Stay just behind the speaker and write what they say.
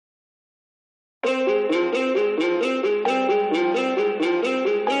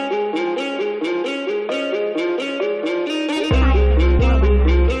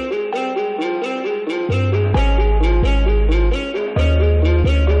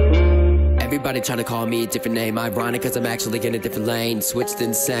Everybody trying to call me a different name. Ironic cause I'm actually in a different lane. Switched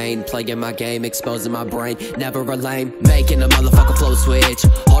insane, playing my game, exposing my brain. Never a lame, making a motherfucker flow switch.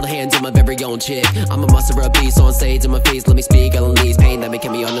 Hold hands on my very own chick. I'm a monster of beast on stage on my feet. Let me speak, I'll unleash pain, let me keep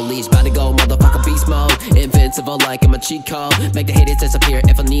me on the leash. About to go motherfucker beast mode. Invincible like I'm a cheat code. Make the haters disappear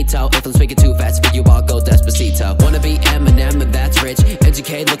if I need to. If I'm speaking too fast for you, I'll go Despacito. Wanna be Eminem and that's rich.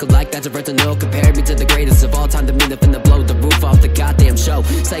 Educate looking like that's a original. Compare me to the greatest of all time. To me to finna blow the roof off the goddamn show.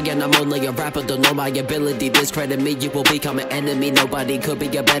 Saying I'm only a rapper, don't know my ability. Discredit me, you will become an enemy. Nobody could be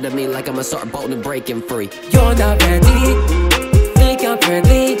a better me. Like I'ma start bolting and breaking free. You're not ready, think I'm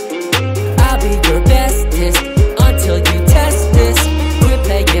friendly. I'll be your bestest until you test this. Quit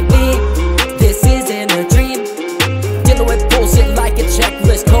playing me, this isn't a dream. Dealing with bullshit like a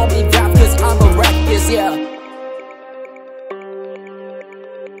checklist. Call me rap cause I'm a reckless, yeah.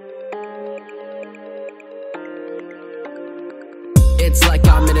 It's like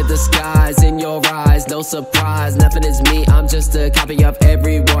I'm in a disguise in your eyes, no surprise, nothing is me. I'm just a copy of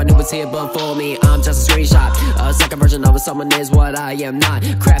everyone who was here before me. I'm just a screenshot, a second version of someone is what I am not.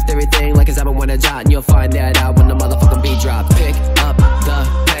 Craft everything like it's ever when I jot, and you'll find that out when the motherfucking beat drop. Pick up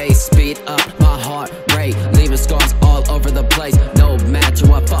the pace, speed up my heart rate, leaving scars all over the place. No matter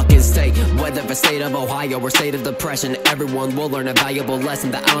what fucking state, whether the state of Ohio or state of depression, everyone will learn a valuable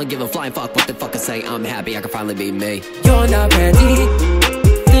lesson that I don't give a flying fuck what the fuck I say. I'm happy I can finally be me. You're not ready,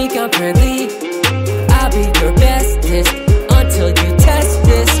 think I'm friendly. I'll be your bestest until you test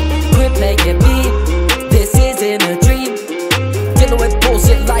this. Quit playing me, this isn't a dream. Dealing with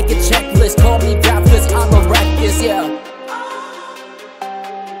bullshit like a checklist. Call me rap cause I'm a reckless, yeah.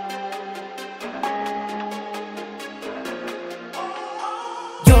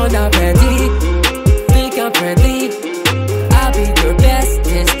 You're not ready, think I'm friendly.